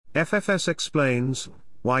FFS explains,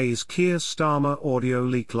 why is Keir Starmer audio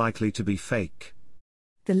leak likely to be fake?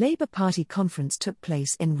 The Labour Party conference took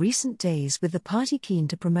place in recent days with the party keen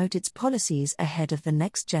to promote its policies ahead of the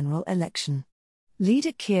next general election.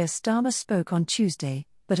 Leader Keir Starmer spoke on Tuesday,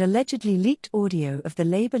 but allegedly leaked audio of the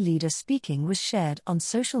Labour leader speaking was shared on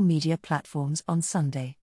social media platforms on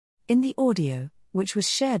Sunday. In the audio, which was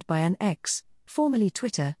shared by an X, formerly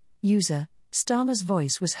Twitter, user, Starmer's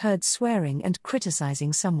voice was heard swearing and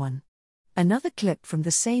criticising someone. Another clip from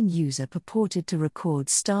the same user purported to record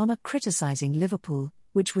Starmer criticising Liverpool,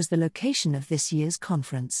 which was the location of this year's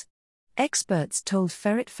conference. Experts told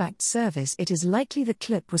Ferret Fact Service it is likely the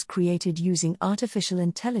clip was created using artificial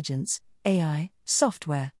intelligence, AI,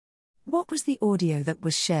 software. What was the audio that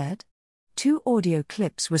was shared? 2 audio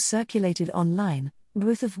clips were circulated online,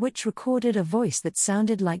 both of which recorded a voice that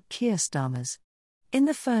sounded like Keir Starmer's. In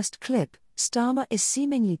the first clip, Starmer is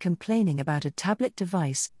seemingly complaining about a tablet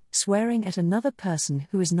device, swearing at another person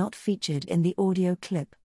who is not featured in the audio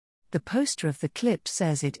clip. The poster of the clip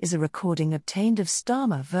says it is a recording obtained of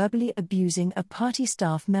Starmer verbally abusing a party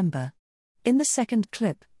staff member. In the second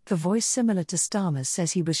clip, the voice similar to Starmer's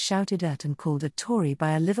says he was shouted at and called a Tory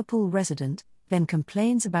by a Liverpool resident, then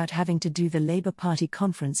complains about having to do the Labour Party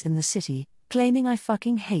conference in the city, claiming "I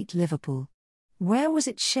fucking hate Liverpool." Where was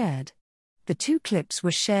it shared? The 2 clips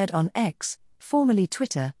were shared on X, formerly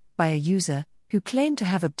Twitter, by a user who claimed to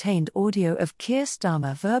have obtained audio of Keir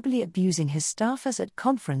Starmer verbally abusing his staffers at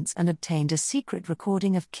conference and obtained a secret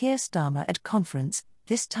recording of Keir Starmer at conference,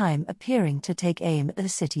 this time appearing to take aim at the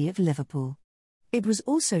city of Liverpool. It was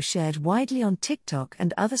also shared widely on TikTok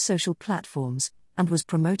and other social platforms, and was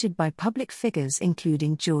promoted by public figures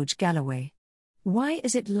including George Galloway. Why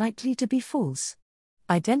is it likely to be false?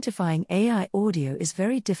 Identifying AI audio is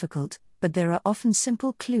very difficult, but there are often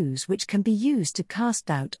simple clues which can be used to cast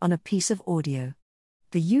doubt on a piece of audio.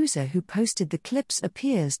 The user who posted the clips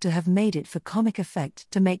appears to have made it for comic effect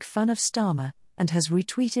to make fun of Starmer, and has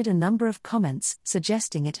retweeted a number of comments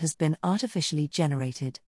suggesting it has been artificially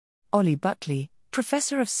generated. Ollie Buckley,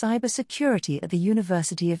 professor of cybersecurity at the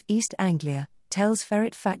University of East Anglia, tells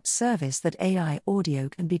Ferret Fact Service that AI audio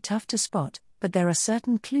can be tough to spot, but there are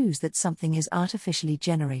certain clues that something is artificially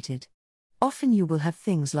generated. Often you will have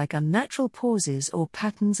things like unnatural pauses or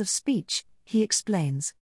patterns of speech, he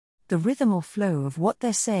explains. The rhythm or flow of what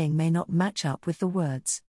they're saying may not match up with the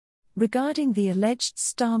words. Regarding the alleged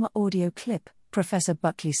Starmer audio clip, Professor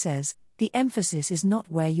Buckley says, the emphasis is not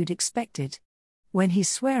where you'd expect it. When he's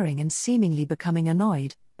swearing and seemingly becoming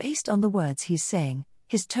annoyed, based on the words he's saying,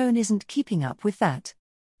 his tone isn't keeping up with that.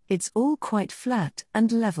 It's all quite flat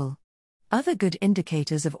and level. Other good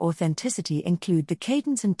indicators of authenticity include the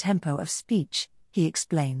cadence and tempo of speech, he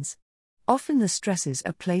explains. Often the stresses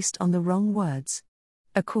are placed on the wrong words.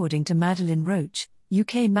 According to Madeleine Roach,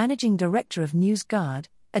 UK Managing Director of NewsGuard,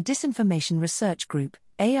 a disinformation research group,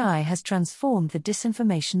 AI has transformed the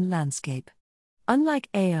disinformation landscape. Unlike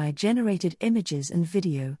AI-generated images and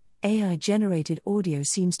video, AI-generated audio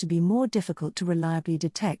seems to be more difficult to reliably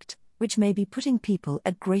detect, which may be putting people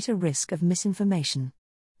at greater risk of misinformation.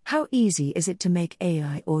 How easy is it to make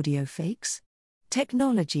AI audio fakes?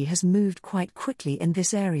 Technology has moved quite quickly in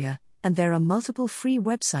this area, and there are multiple free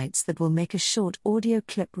websites that will make a short audio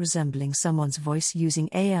clip resembling someone's voice using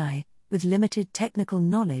AI, with limited technical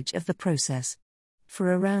knowledge of the process.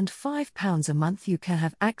 For around £5 a month you can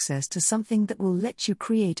have access to something that will let you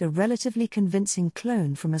create a relatively convincing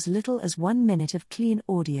clone from as little as 1 minute of clean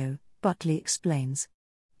audio, Buckley explains.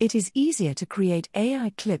 It is easier to create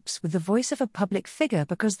AI clips with the voice of a public figure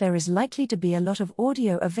because there is likely to be a lot of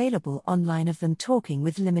audio available online of them talking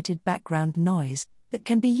with limited background noise that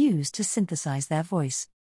can be used to synthesize their voice.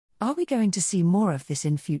 Are we going to see more of this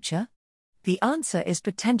in future? The answer is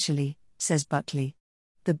potentially, says Buckley.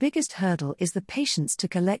 The biggest hurdle is the patience to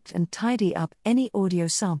collect and tidy up any audio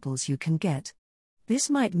samples you can get. This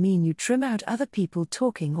might mean you trim out other people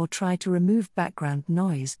talking or try to remove background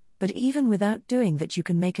noise, but even without doing that you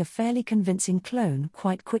can make a fairly convincing clone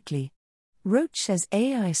quite quickly. Roach says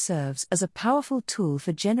AI serves as a powerful tool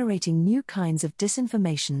for generating new kinds of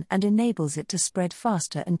disinformation and enables it to spread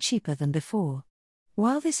faster and cheaper than before.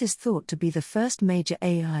 While this is thought to be the first major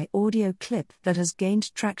AI audio clip that has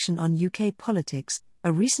gained traction on UK politics,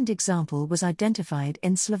 a recent example was identified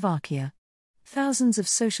in Slovakia. Thousands of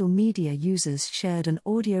social media users shared an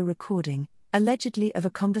audio recording, allegedly of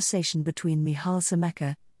a conversation between Michal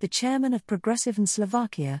Semeka, the chairman of Progressive in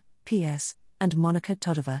Slovakia, PS, and Monika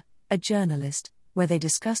Todova, a journalist, where they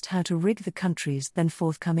discussed how to rig the country's then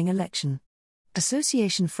forthcoming election.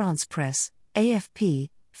 Association France Presse, AFP,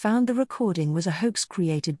 found the recording was a hoax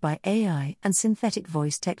created by AI and synthetic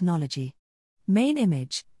voice technology. Main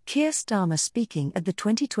image, Keir Starmer speaking at the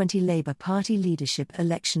 2020 Labour Party leadership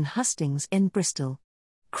election hustings in Bristol.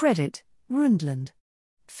 Credit, Rundland.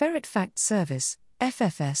 Ferret Fact Service,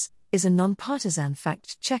 FFS, is a non-partisan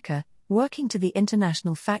fact-checker, working to the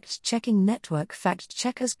International Fact-Checking Network Fact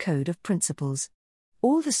Checkers Code of Principles.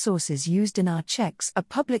 All the sources used in our checks are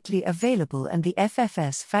publicly available and the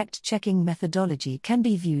FFS fact-checking methodology can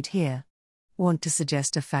be viewed here. Want to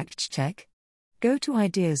suggest a fact-check? Go to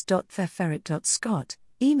ideas.theferret.scot,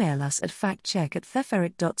 email us at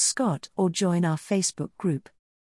factcheck@theferret.scot or join our Facebook group.